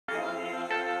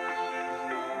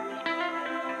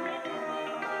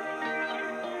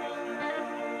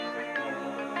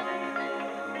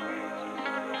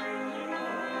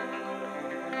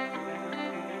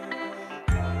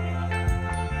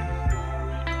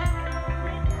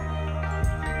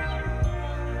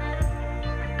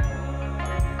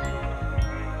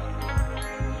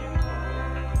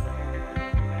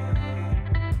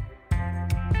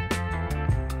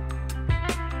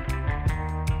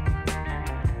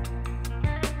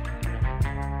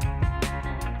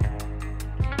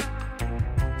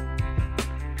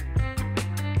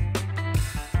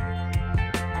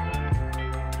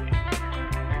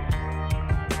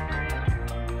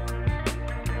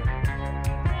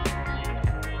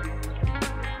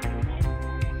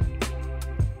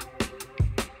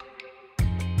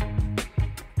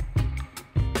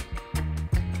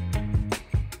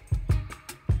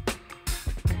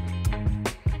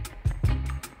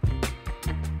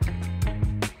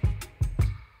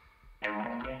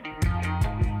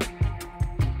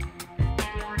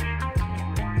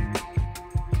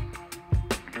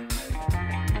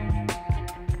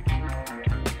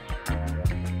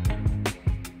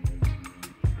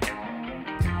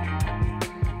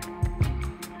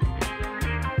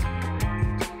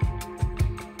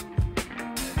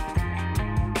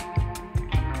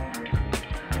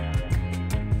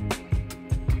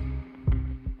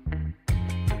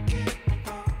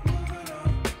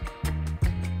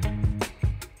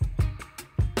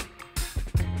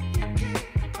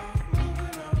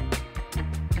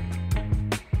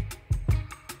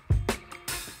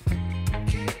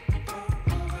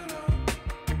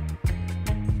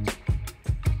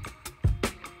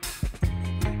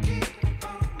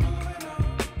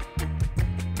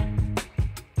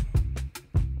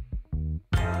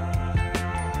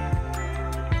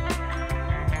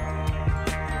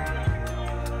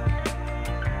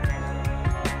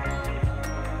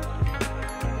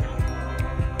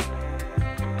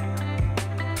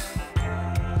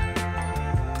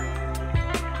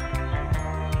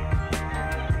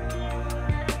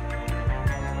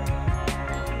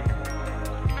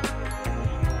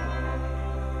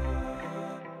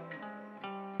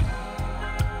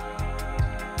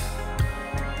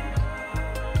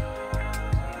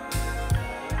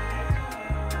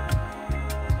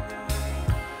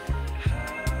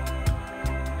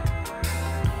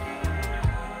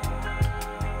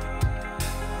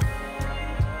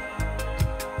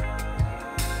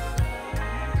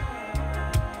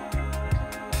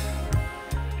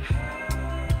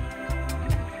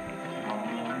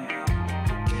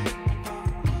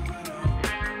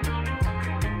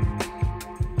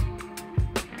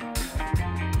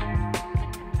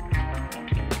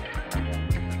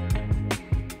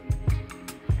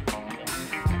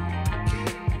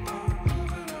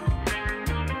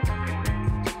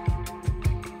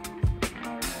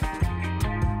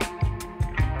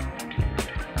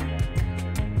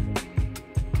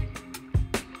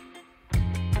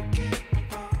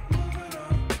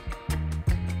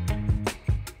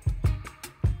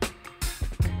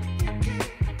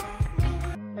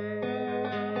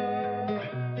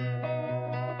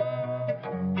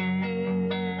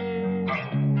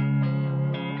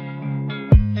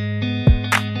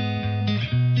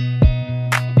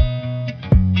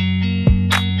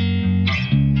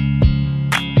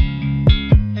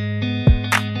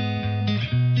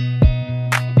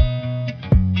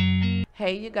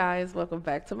Hey you guys, welcome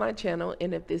back to my channel,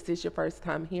 and if this is your first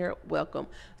time here, welcome.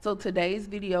 So today's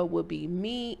video will be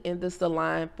me in the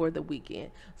salon for the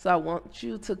weekend, so I want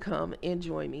you to come and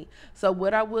join me. So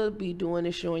what I will be doing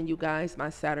is showing you guys my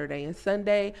Saturday and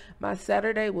Sunday. My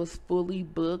Saturday was fully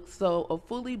booked, so a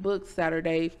fully booked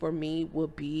Saturday for me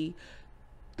would be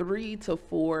 3 to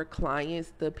 4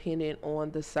 clients depending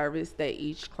on the service that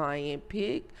each client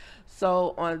picked.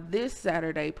 So on this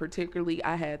Saturday particularly,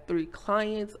 I had 3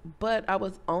 clients, but I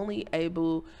was only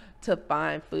able to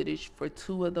find footage for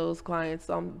 2 of those clients,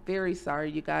 so I'm very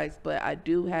sorry you guys, but I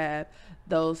do have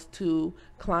those 2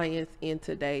 clients in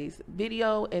today's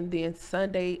video. And then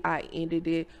Sunday I ended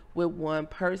it with 1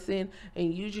 person,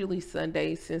 and usually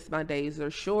Sundays, since my days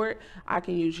are short, I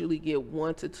can usually get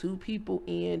 1 to 2 people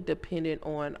in depending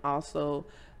on also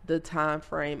the time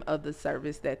frame of the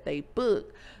service that they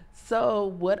book. So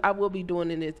what I will be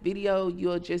doing in this video,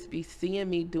 you'll just be seeing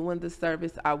me doing the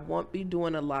service. I won't be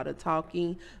doing a lot of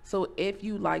talking. So if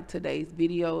you like today's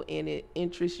video and it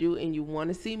interests you and you want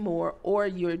to see more, or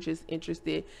you're just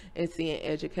interested in seeing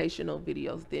educational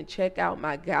videos, then check out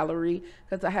my gallery,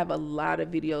 because I have a lot of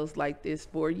videos like this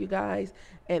for you guys.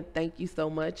 And thank you so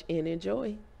much and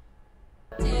enjoy.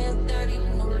 10:30,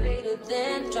 no later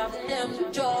than drop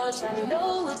them drawers. I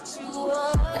know what you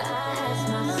are. I ask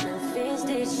myself, is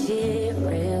this shit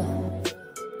real?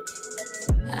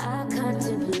 I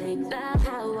contemplate about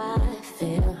how I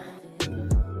feel,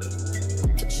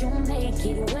 but you make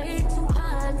it way too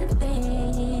hard to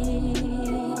think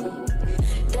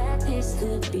that this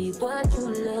could be what you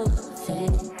love.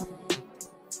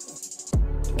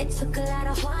 It took a lot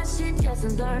of hard shit just to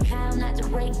learn how not to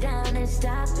break down and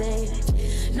stop it.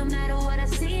 No matter what I've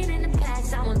seen in the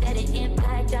past, I won't let it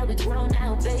impact how we grow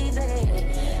now, baby.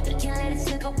 I can't let it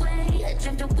slip away,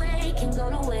 drift away, can go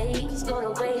to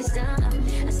waste,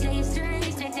 I say it straight,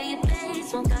 straight to your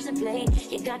face, won't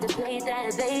contemplate, you got to play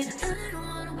that, babe. I don't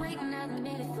wanna wait another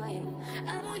minute for you.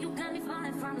 I know you got me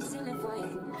falling from the ceiling for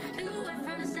you. Knew it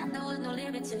from the start, there was no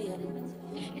limit to you.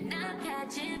 And I'm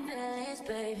catching feelings,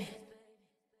 baby.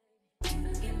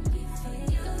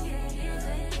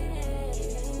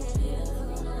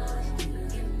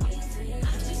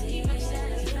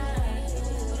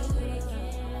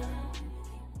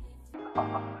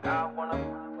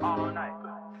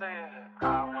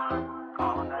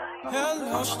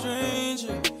 Hello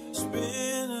stranger, it's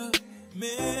been a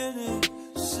minute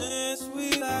since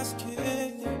we last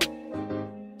kicked.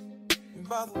 And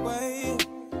by the way,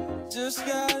 just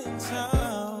got in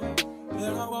town,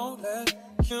 and I won't let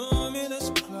cumulus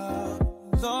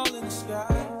clouds all in the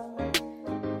sky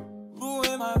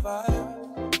ruin my vibe.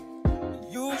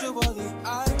 Usually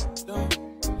I don't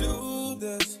do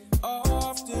this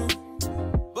often,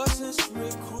 but since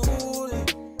recruiting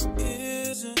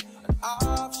isn't an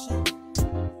option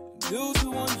due to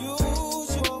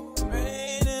unusual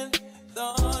rain and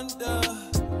thunder,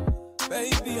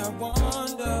 baby I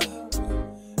wonder,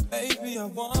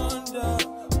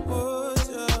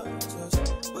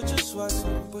 would you just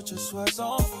put your sweats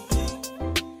on for me?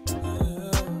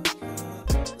 Yeah.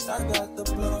 I got the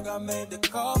plug, I made the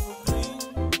call for me.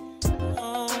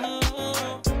 I'm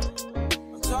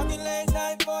talking late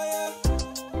night for you.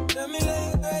 Let me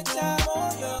lay a great time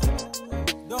on you.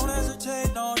 Don't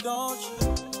hesitate, no, don't you?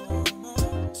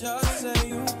 Just say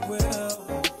you will.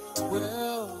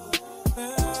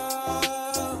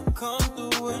 Come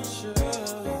through and chill.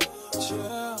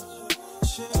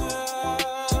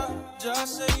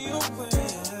 Just say you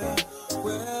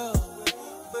will.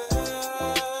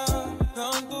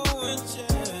 Come through and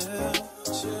chill.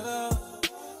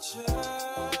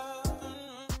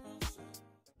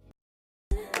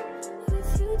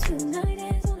 With you tonight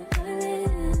is on an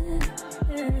island.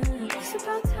 It's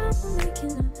about time for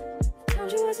making up.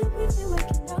 Times you wasn't with me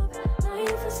waking up. Now you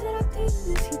feel seductive and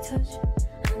miss your touch.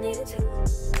 I needed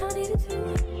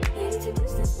to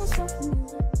distance myself from you.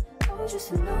 I was just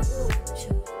to know you want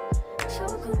you. So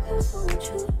come close, won't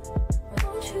you?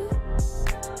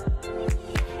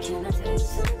 Can I tell you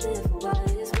something for what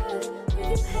it's worth? We've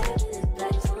been having this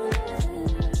place on earth.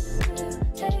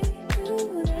 Take you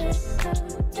there,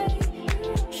 take you.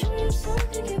 Show you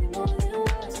something, give you more than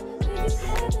words. We've been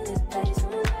having this place on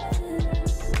earth.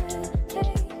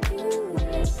 Take you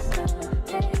there,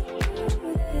 take you there.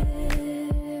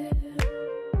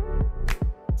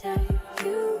 Take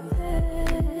you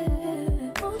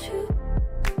there, won't you?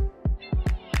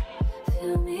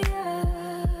 Fill me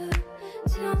up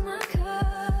till my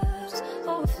cup's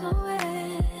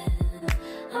overflowing.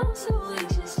 I'm so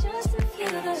anxious just to feel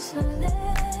the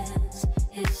silence.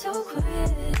 It's so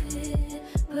quiet,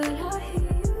 but I hear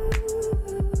you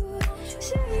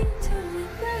saying to me,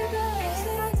 baby, it's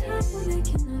our time to make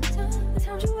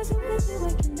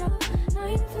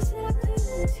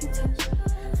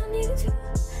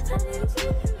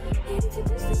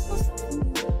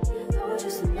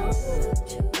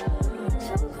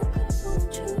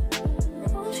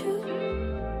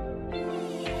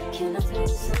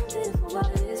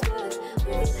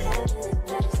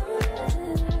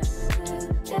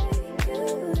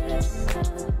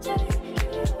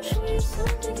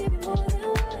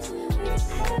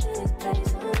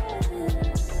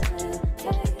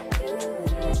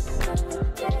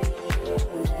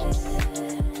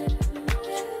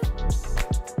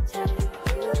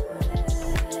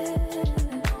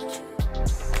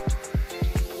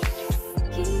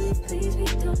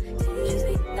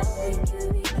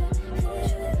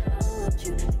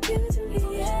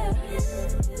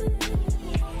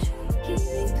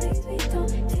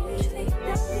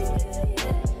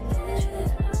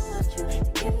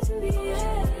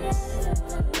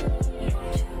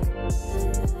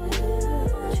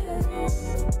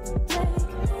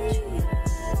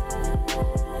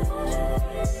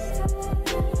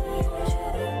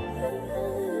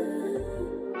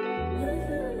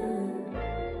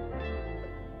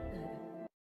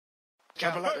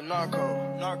Trapping like the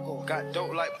narco. Got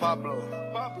dope like Pablo.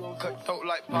 Cut throat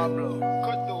like Pablo.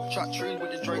 Chop trees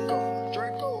with the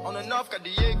Draco. On the north got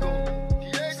Diego.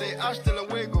 Say hasta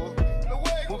luego.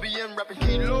 We'll be in rapping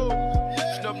kilo.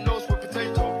 Snub nose with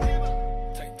potato.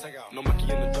 Take out. No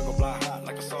monkey in the jungle, blind hot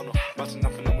like a sauna. Busting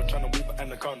up and I'm trying to weave an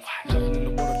anaconda. Jumping in the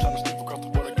water, trying to sleep across the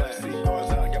water glass. See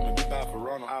cars out, got me big bad for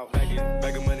Ronald. Out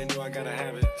begging money, knew I gotta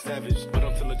have it. Savage, but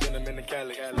I'm still a gentleman in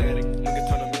Cali. Atlantic, nigga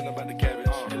turn them in about the cabbage.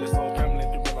 Kill his whole family,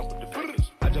 they run off with the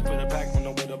package. I just put it back on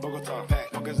the way to Bogota.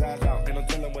 Poke his eyes out, and I'm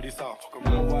telling what he saw.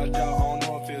 I'ma watch out, I don't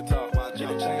know if he'll talk. Get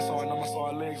a chainsaw and I'ma saw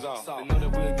our legs off. They know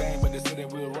that we're a gang, but they say that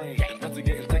we're a ring.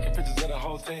 Investigating, taking pictures of the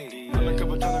whole team.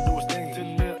 Undercover trying to do his thing.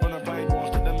 10 mil on a plane, going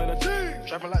straight to military.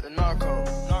 Trapping like the narco.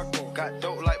 Got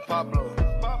dope like Pablo.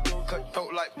 Cut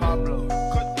throat like Pablo.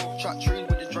 Chop trees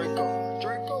with the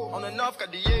Draco. On the north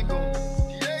got Diego.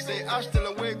 Say hasta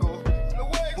luego.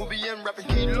 We'll be in rapping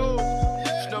kilo.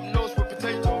 Snub nose with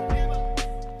potato.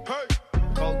 Hey.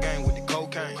 Cold gang with the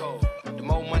cocaine. The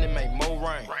more money make more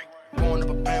rain. Going up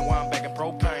a pan while I'm back in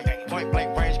propane. Point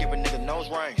blank range, give a nigga nose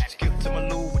range. Skip to my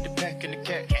loo with the pack and the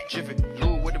cat. Jiffy,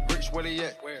 loo with the bricks, where they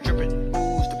at? Drippin',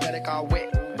 ooze, the paddock all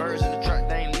wet. Birds in the truck,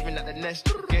 they ain't leaving at the nest.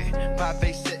 Get 5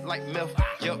 face set like milk.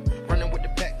 Yup, running with the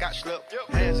pack, got slipped.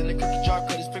 Hands in the cookie jar,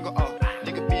 cut his finger off.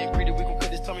 Nigga being greedy, we gon' cut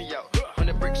his tummy out.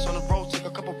 100 bricks on the road, take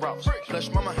a couple routes. Flush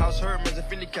mama house, Herman's and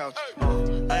Philly couch. I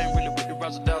ain't really with the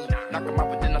razzle dazzle. Knock him out,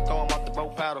 but then I throw him off the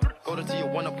boat paddle. Go to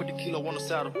Tijuana, put the kilo on the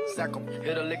saddle. Sack him,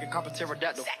 hit a lick and cop a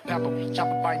pterodactyl. Pap him, chop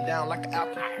it, biting down like an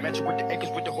apple. Match it with the acres,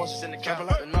 with the horses in the cabin.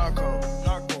 Like the narco.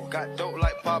 Got dope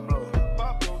like Pablo.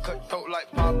 Cut throat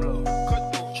like Pablo.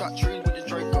 Chop trees with the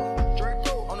Draco.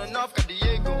 On the north got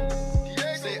Diego.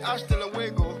 Say hasta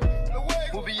luego.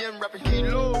 We'll be in rapping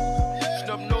kilo.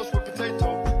 Snub nose with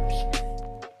potato.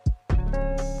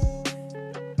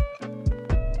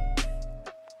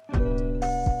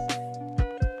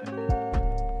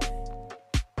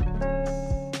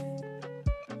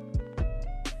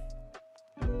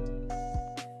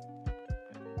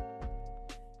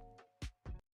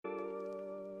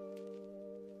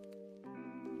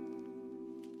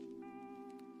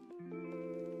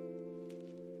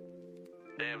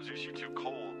 Damn, Zeus, you too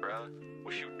cold, bruh.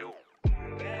 What you doing?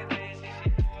 Bad bitch, if she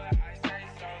do it, I say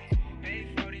so.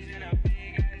 Big 40s in a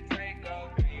big ass Draco.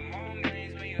 3 more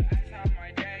millions when you ask how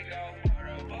my day go.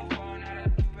 Order a buffalo, not a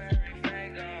blueberry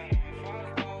fago.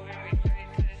 Fuck over and we straight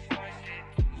to the smart shit.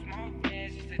 2 small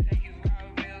plans just to take you out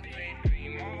real quick.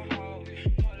 3 more hoes,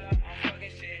 pull up, I'm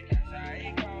fucking shit. That's how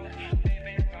it goes.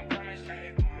 Baby, if I'm coming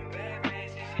straight. Bad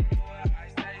bitch, if she do it, I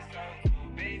say so.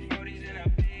 Big 40s in a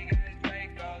big ass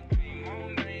Draco. 3 more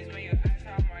millions when you ask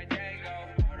how my day go.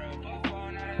 Order a buffalo,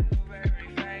 not a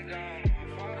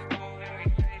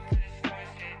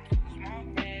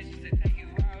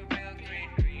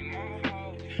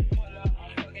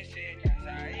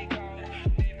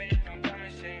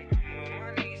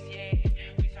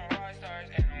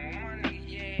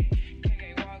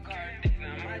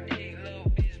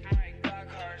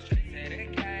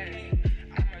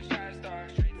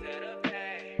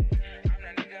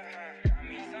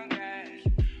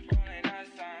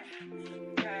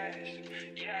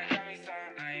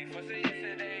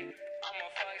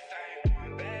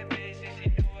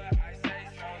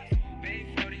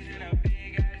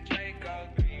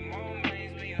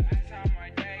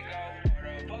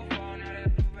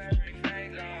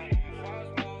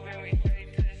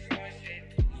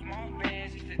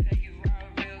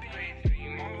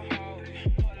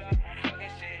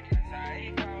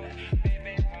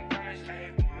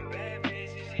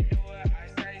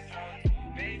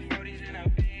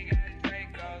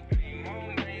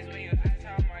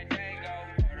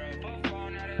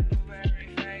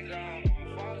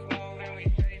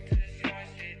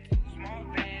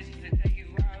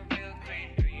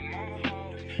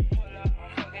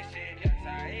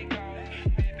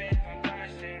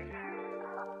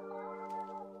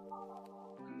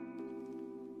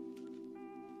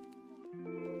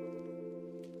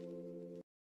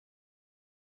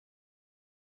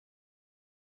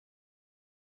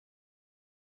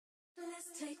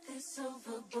Take this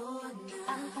overboard now.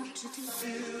 I want you to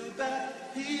feel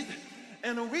that heat,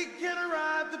 and we can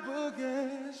ride the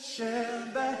boogie, share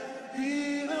that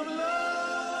heat of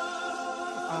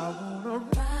love. I wanna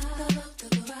ride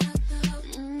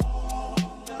all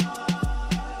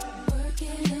night,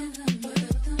 working in the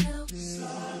rhythm.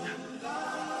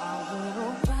 I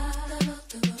wanna ride all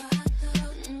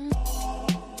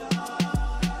night,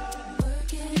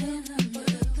 working in the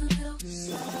rhythm.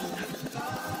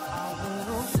 I wanna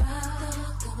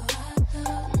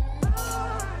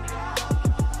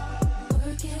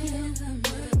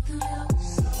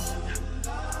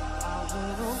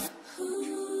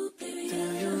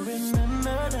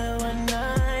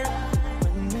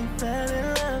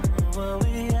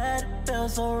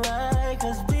so right,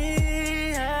 cause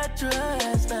we had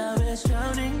trust. Now it's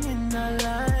drowning in our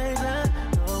lives. I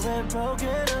know we're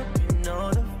broken up, you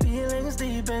know the feelings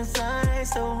deep inside.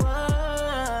 So what's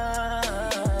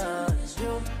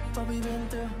you, what we've been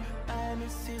through, I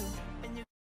miss you. And you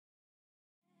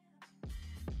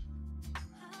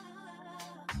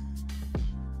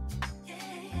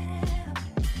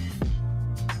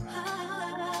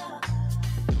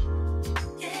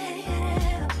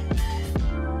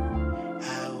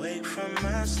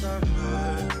my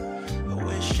slumber, I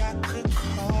wish I could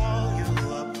call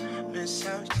you up, miss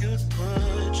how you'd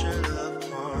put your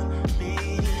love on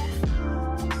me.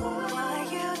 Boy,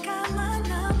 you got my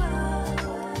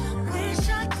number. Wish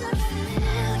I could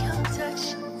feel your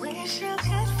touch. Wish you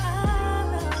could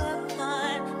follow up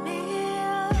on me.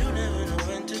 You never know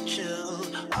when to chill,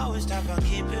 always talk about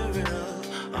keep it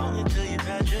real, only till you've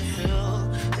had your fill,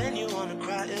 then you wanna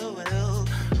cry ill will.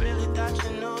 Really thought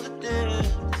you know the deal.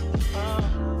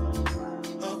 Oh,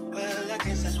 well, I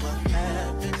guess that's what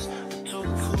happens. The two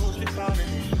fools be falling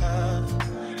in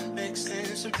love, mixing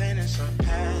some pain and some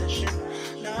passion.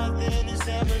 Nothing is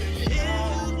ever enough.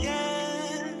 If you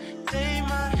can take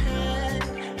my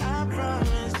hand, I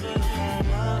promise we'll fall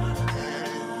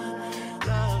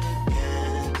love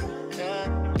again.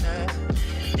 Yeah, yeah.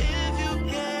 If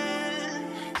you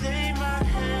can take my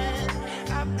hand,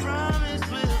 I promise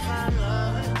we'll find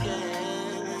love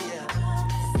again.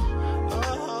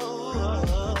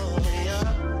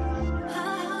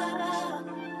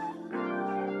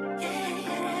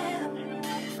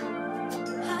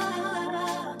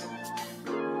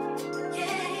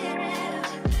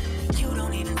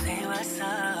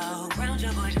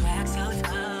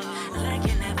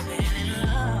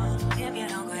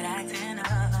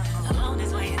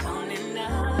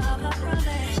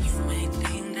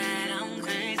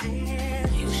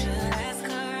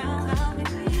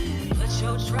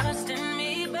 Trust in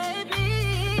me, baby.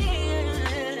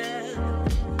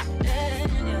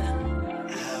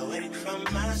 I wake from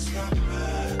my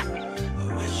slumber,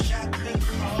 I wish I could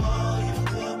call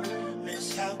you up,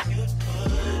 miss how you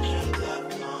put your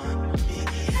love on me.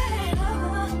 Hey,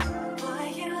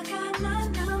 boy, you got my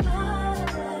number.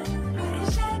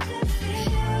 Wish I could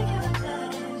feel your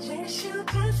touch. Wish you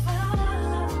could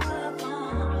follow up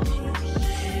on me.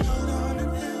 Hold on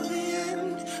until the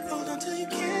end, hold on till you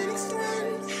can't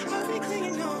extend. I'll be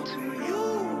clinging on to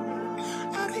you,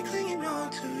 I'll be clinging on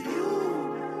to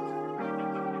you.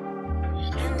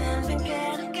 And then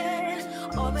begin again,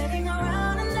 orbiting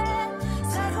around and then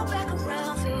circle back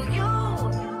around to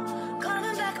you.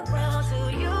 Coming back around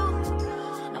to you.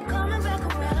 I'm coming back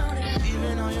around and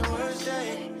Even on your worst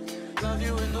day, love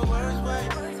you in the worst way.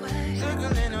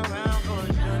 Circling around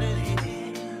for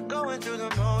eternity, going through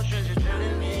the motions, you're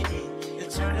turning me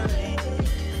eternally.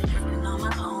 drifting on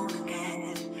my own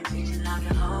again, reaching out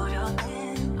to hold your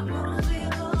hand. I wanna be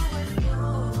alone with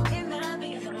you. Can I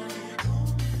be alone?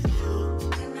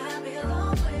 Can I be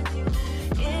alone with you?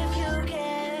 If you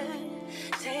can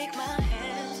take my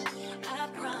hand, I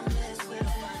promise we'll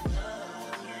find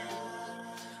love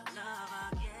again.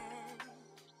 Love again.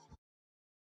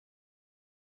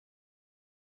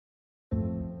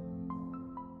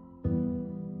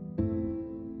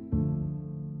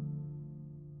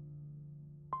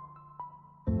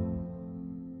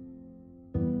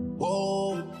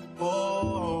 whoa,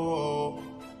 whoa.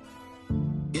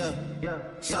 Yeah, yeah.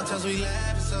 Sometimes we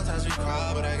laugh and sometimes we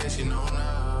cry, but I guess you know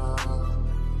now,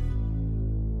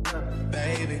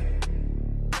 baby.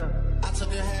 I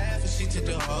took a half and she took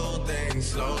the whole thing.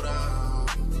 Slow down,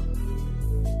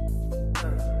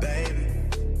 baby.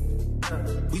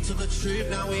 We took a trip,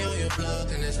 now we on your block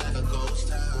and it's like a ghost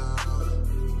town,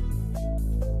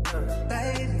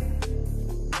 baby.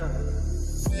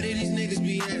 Where did these niggas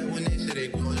be at when they say they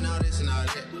doing all this and all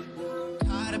that?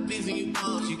 Tired of beefing you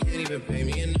punks, you can't even pay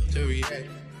me enough to react.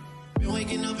 Been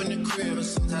waking up in the crib and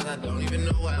sometimes I don't even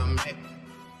know where I'm at.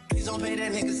 Please don't play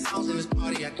that nigga songs in this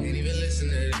party, I can't even listen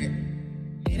to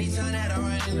that. Anytime that I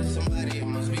run into somebody, it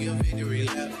must be a victory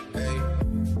lap. Hey,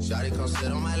 shawty come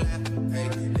sit on my lap. Hey,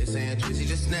 they saying Drizzy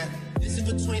just snap. This in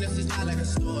between us, it's not like a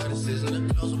store, this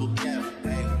isn't a closable gap.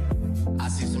 Hey, I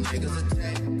see some niggas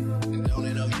attack and don't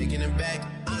end up making it back.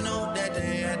 I know that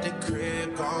they at the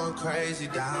crib going crazy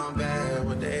down bad.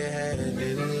 What they had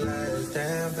didn't last,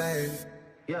 damn baby.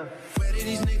 Yeah. Where did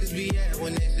these niggas be at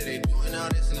when they say they doing all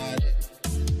this and all that?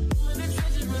 In the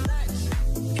trenches, relax.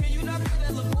 Can you not put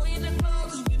that little boy in the club?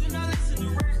 Cause we do not listen to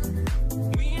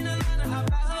rap. We in Atlanta, I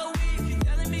buy her weed. You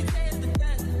telling me say it's the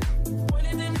death.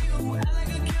 Pointing at you, who act like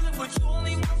a killer, but you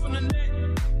only one from the neck.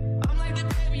 I'm like the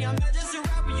baby, I'm not just a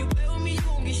rapper. You play with me, you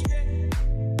won't get straight.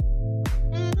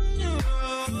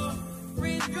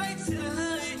 Breathe straight to the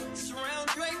hood. Surround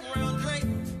Drake.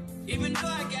 Even though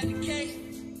I got the cake,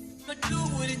 I'ma do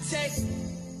what it takes.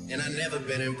 And I never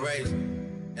been embraced.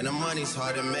 And the money's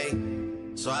hard to make.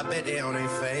 So I bet they on their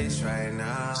face right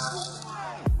now.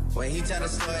 When he tell the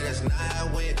story, that's not how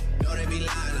it went. Know they be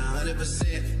lying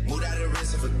 100%. Moved out of the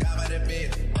wrist and forgot about that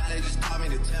bed. Now they just call me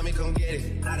to tell me come get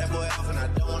it. Now that boy off and I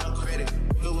don't want no credit.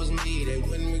 If it was me, they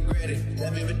wouldn't regret it.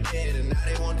 Left me for dead and now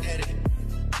they won't dead it.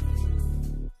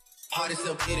 Party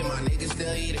still beating, my niggas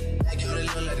still eat it. Like yo, they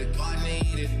look like the garden they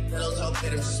eat it. Pillows all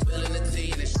fit him, spilling the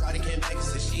tea. And then shawty came back and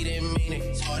said she didn't mean it.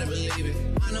 It's hard to believe it.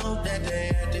 I know that they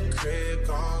at the crib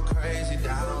going crazy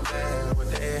down bad.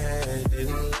 What they had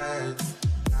didn't last.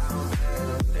 Down bad,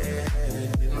 what they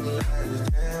had didn't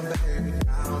last. Damn baby,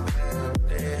 down bad, what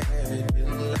they had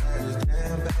didn't last.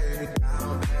 Damn baby,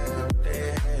 down bad, what they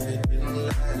had didn't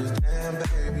last. Damn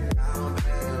baby, down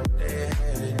bad, what they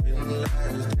had didn't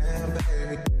last. Damn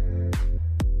baby.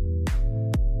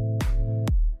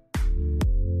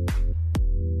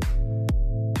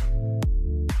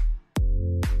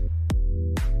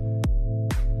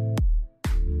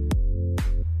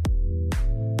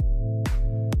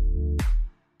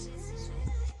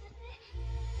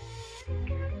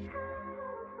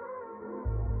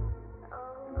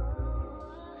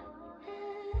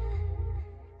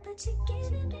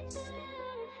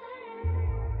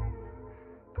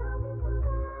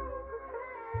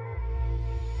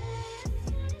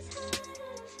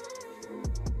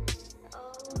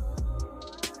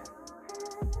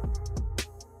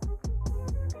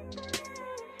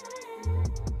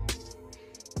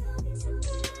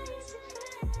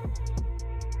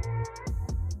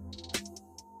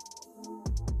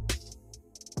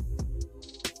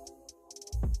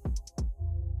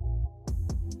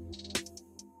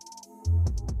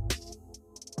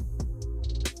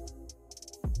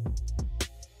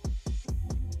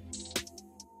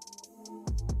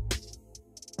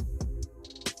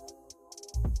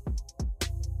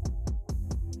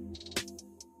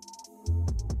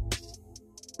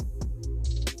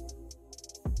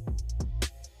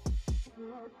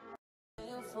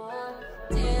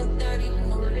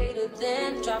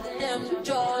 Then drop them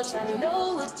drawers. I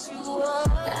know what you are.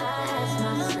 I ask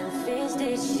myself, is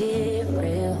this shit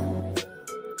real?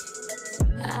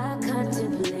 I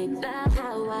contemplate about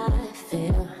how I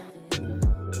feel,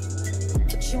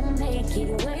 but you make it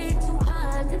way too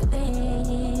hard to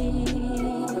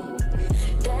think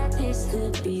that this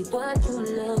could be what you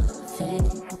love.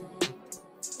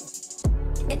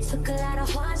 It took a lot of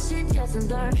hard shit just to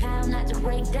learn how not to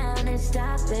break down and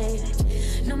stop it.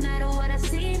 No matter what I've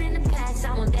seen in the past,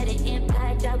 I won't let it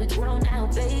impact how we grow now,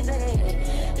 baby.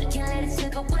 But can't let it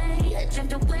slip away,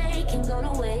 drift away, can go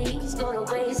to waste,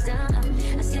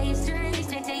 I say it straight,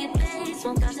 straight to your face,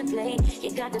 won't contemplate,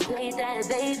 you got to play that,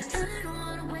 babe. I don't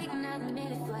wanna wait another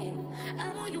minute for you.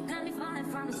 I know you got me falling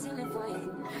from the ceiling for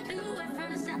you. Knew right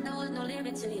from the start there was no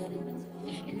limit to you,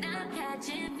 and I'm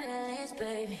catching feelings,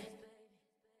 baby.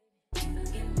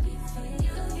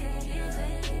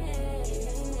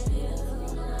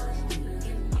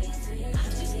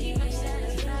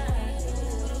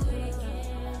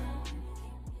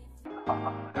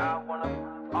 I wanna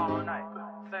all night.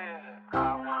 Say it. I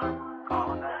wanna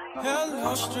all night.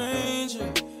 Hello, stranger.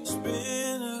 It's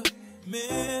been a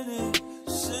minute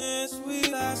since we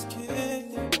last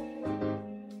kicked.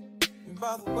 And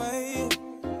by the way,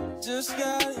 just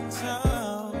got in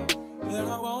town, and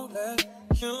I won't let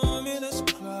cumulus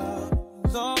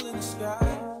clouds all in the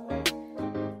sky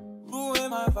ruin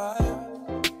my vibe.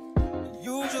 And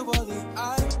usually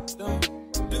I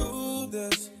don't do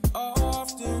this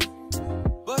often,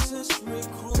 but since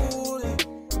recruiting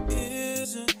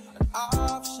isn't an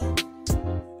option,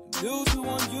 due to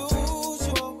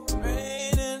unusual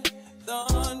rain and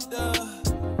thunder,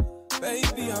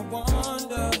 baby, I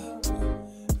wonder,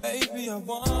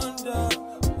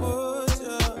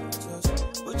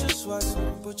 would you just sweats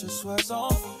on, put your sweats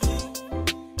on for me.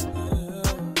 Yeah.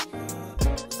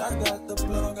 I got the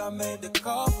plug, I made the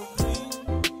call for me.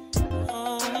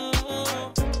 I'm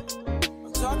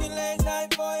talking late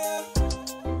night for ya.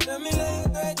 Let me lay a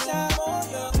great time on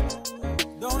ya.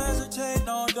 Don't hesitate,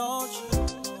 no, don't you?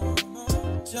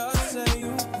 Just say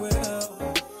you will.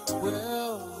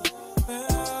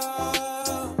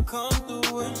 Come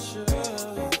through and chill.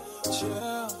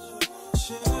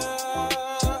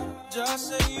 Just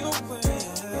say you will.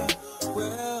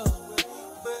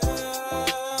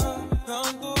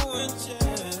 Come through and chill.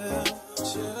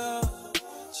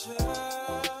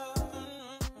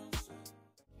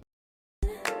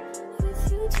 With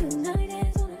you tonight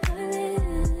as on an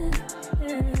island.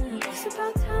 It's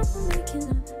about time for making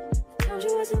up. Found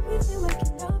you wasn't with me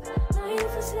waking up. Now you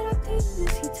for said I couldn't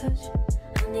miss your touch.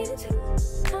 I needed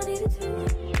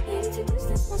to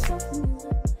distance myself from you.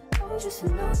 I was just in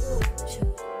love with you.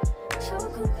 So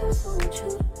come close, won't you?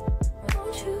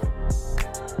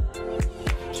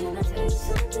 Can I tell you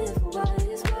something for what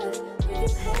it's worth?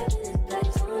 If you have in this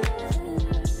place on earth,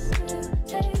 I'll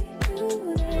take you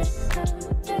there. I'll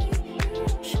take you.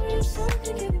 Show you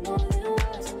something, give you more than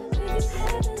words. If you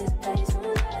have in this place on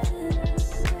earth,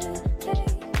 I'll take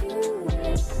you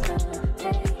there. I'll take you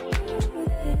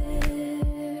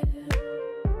there.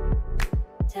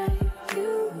 Take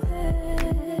you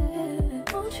there.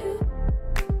 Won't you?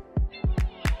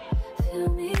 Fill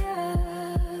me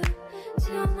up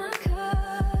till my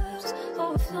cup's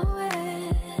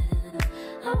overflowing.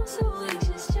 I'm so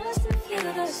anxious just to feel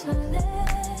the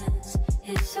silence.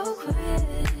 It's so quiet,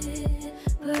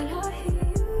 but I hear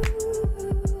you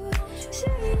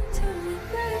saying to me,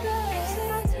 baby.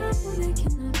 Said our time for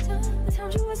making up time. The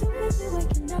times you wasn't with me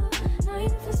waking up. Now you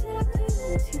never said I couldn't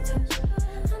miss your touch.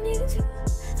 I needed to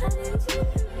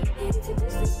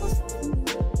distance myself from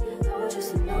you. I was just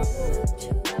in love with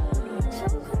you. So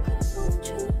come close, won't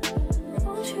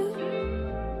you?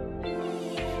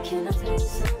 Can I tell you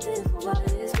something for what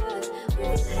it's worth? We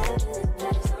have in this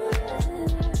place on earth.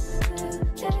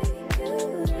 I'll take you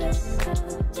there. I'll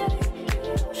take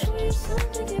you. Show you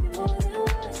something, give you more than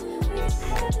words. We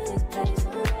have in this place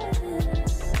on earth. I'll take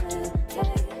you there.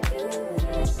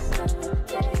 I'll take you there.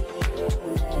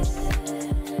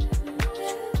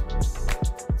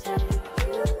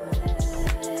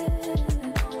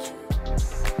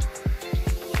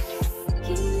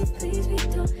 Please be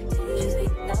don't just be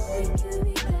nothing to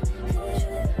me. I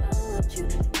want you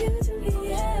to give it to me,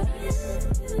 yeah.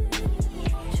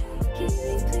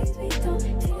 Please be don't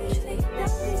just be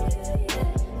nothing to me.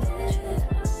 I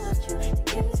want you to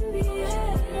give it to me, yeah.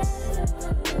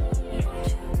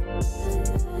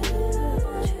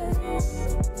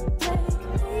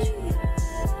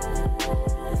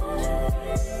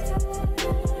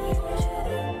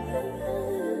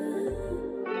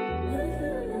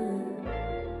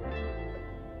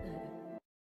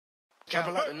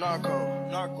 Trapping like the narco,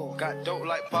 got dope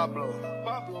like Pablo,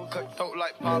 cut throat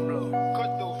like Pablo,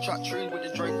 chop trees with the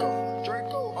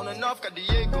Draco, on the north got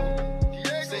Diego,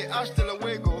 say hasta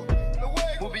luego,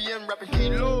 we'll be in rapping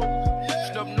kilo,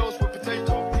 snub nose with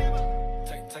potato.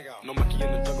 Take out. No monkey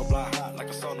in the jungle, blind hot like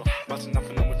a sauna, bouncing off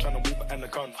and I'm trying to weave an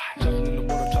anaconda, jumping in the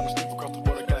water, trying to sleep across the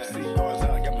border, got see cars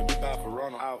out, got me big bad for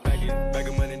Ronald, out bag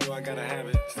of money, knew I gotta have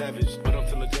it, savage, but I'm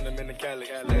still a gentleman in Cali,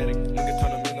 Atlantic, nigga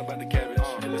turn them in about the cabbage,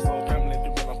 kill his whole family.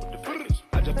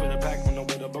 I just put a pack on the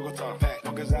way to Bogota.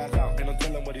 Poke his eyes out, and I'm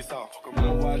telling what he saw. Watch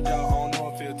out, I don't know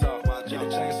if he'll talk. Get a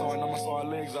chainsaw and I'ma saw our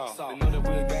legs off. They know that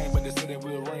we're a gang, but they say that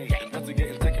we're a ring.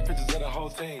 Investigating, taking pictures of the whole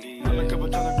team. Undercover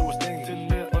trying to do his thing. 10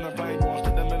 mil on the plane, going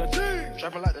straight to Medellin.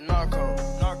 Trapping like the narco,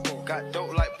 got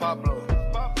dope like Pablo,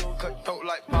 cut throat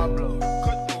like Pablo,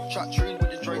 chop trees with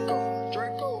the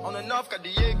Draco, on the north got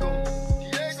Diego,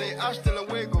 say hasta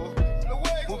luego,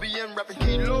 we'll be in rapping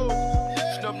kilo,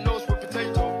 snub nose with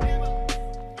potato.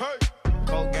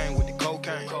 Cold gang with the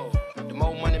cocaine. The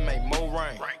more money make more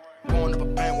rain. Going up a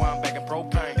band while I'm back in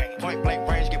propane. Point blank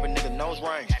range, give a nigga nose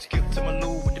range. Skip to my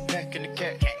loo with the pack and the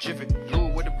cat. Jiffy, loo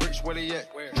with the bricks, where they at?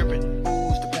 Drippin',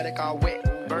 ooze, the paddock all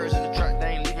wet. Birds in the truck, they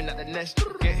ain't leaving at the nest.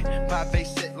 Get 5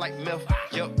 base set like milk.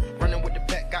 Yup, running with the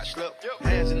pack, got slept.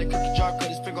 Hands in the cookie jar, cut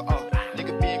his finger off.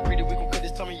 Nigga being greedy, we gon' cut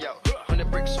his tummy out. 100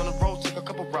 bricks on the road, took a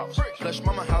couple routes. Flush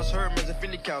mama house, Hermes and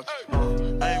Philly couch. I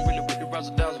ain't really with the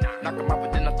razzle dazzle. Knock him out,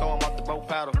 but then I throw him out the boat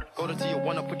paddle. Go to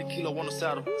Tijuana, put the kilo on the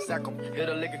saddle. Sack him, hit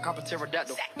a lick and cop a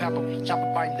pterodactyl. Pap him, chop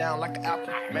a bite down like an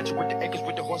apple. Match it with the acres,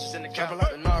 with the horses in the cattle.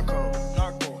 Like the narco,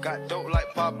 got dope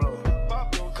like Pablo,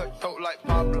 cut throat like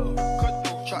Pablo,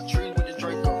 chop trees with the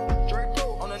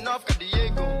Draco, on the north got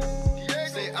Diego,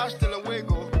 say hasta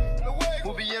luego,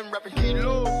 we'll be in rapping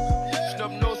kilo,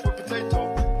 snub nose with potato.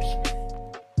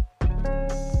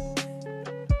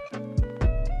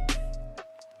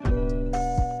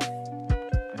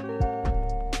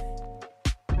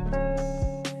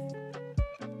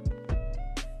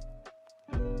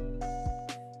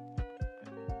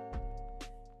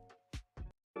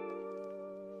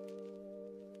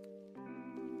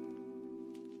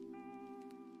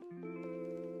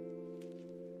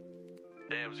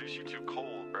 Damn, Zeus, you too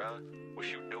cold, bruh. What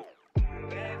you doing?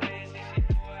 Bad bitch, if she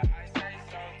do what I say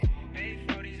so. Big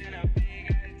 40s in a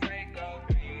big ass Draco.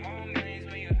 3 more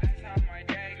minutes when you ask how my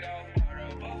day go. Order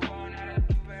a buffalo, not a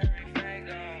blueberry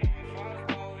fago. Fuck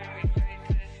go, and we straight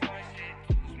to the smart shit.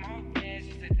 2 small bands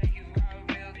just to take you out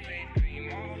real quick. 3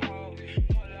 more hoes,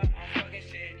 pull up, I'm fucking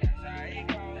shit. That's how it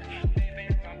goes. Baby,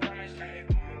 I'm coming straight.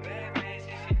 Bad bitch,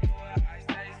 if she do what I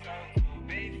say so.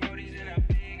 Big 40s in a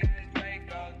big ass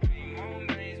Draco. 3 more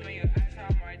minutes when you ask how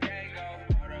my day go.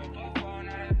 Order a buffalo,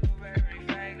 not a blueberry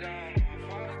fago.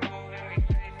 Fuck go, and we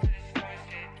straight to the smart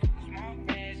shit. 2 small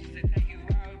bands just to take you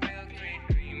out real quick.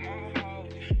 3 more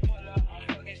hoes, pull up,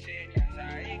 I'm fucking shit. That's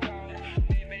how it goes.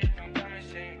 Baby, I'm coming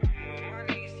straight. I'm with my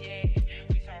niggas, yeah.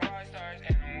 We some rock stars,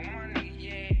 and I'm with my niggas,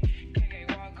 yeah. KK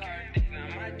walk hard, this not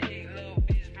my dick, little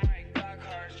bitch, my Glock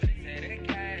hard. Straight to the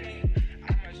cash.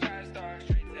 I'm a shot star,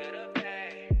 straight to the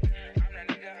bag. I'm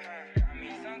the nigga, got me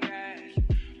some cash.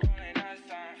 Rolling up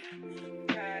some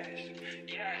cash.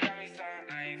 Yeah, got me some.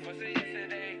 I ain't fussing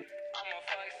yesterday. I'm a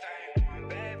fuck sign.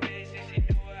 Bad bitch, if she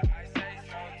do what I say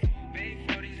so. 2 big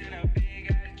 40s in a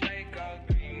big ass Draco.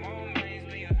 3 more minutes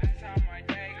when you ask how my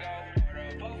day go. Order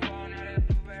a buffalo, not a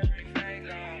blueberry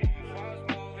fago. False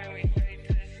move and we straight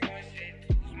to the smart shit.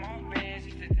 2 small bands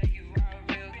just to take you out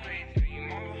real quick. 3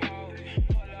 more hoes,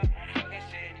 pull up, I'm fucking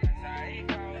shit. That's how it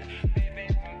goes. Baby,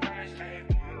 I'm coming straight.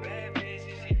 Bad bitch,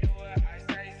 if she do what I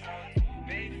say so. 2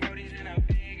 big 40s in a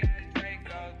big ass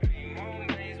Draco. 3 more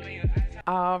minutes when you ask how.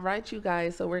 All right, you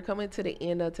guys, so we're coming to the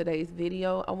end of today's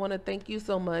video. I want to thank you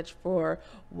so much for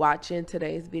watching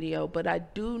today's video, but I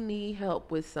do need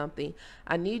help with something.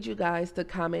 I need you guys to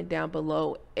comment down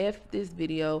below if this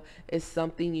video is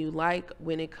something you like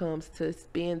when it comes to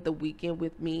spend the weekend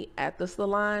with me at the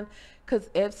salon, because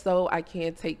if so, I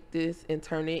can take this and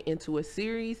turn it into a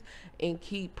series and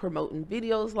keep promoting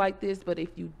videos like this. But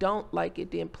if you don't like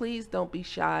it, then please don't be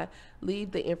shy.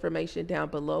 Leave the information down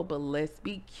below, but let's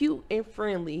be cute and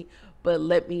friendly, but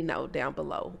let me know down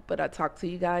below. But I'll talk to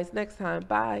you guys next time.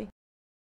 Bye.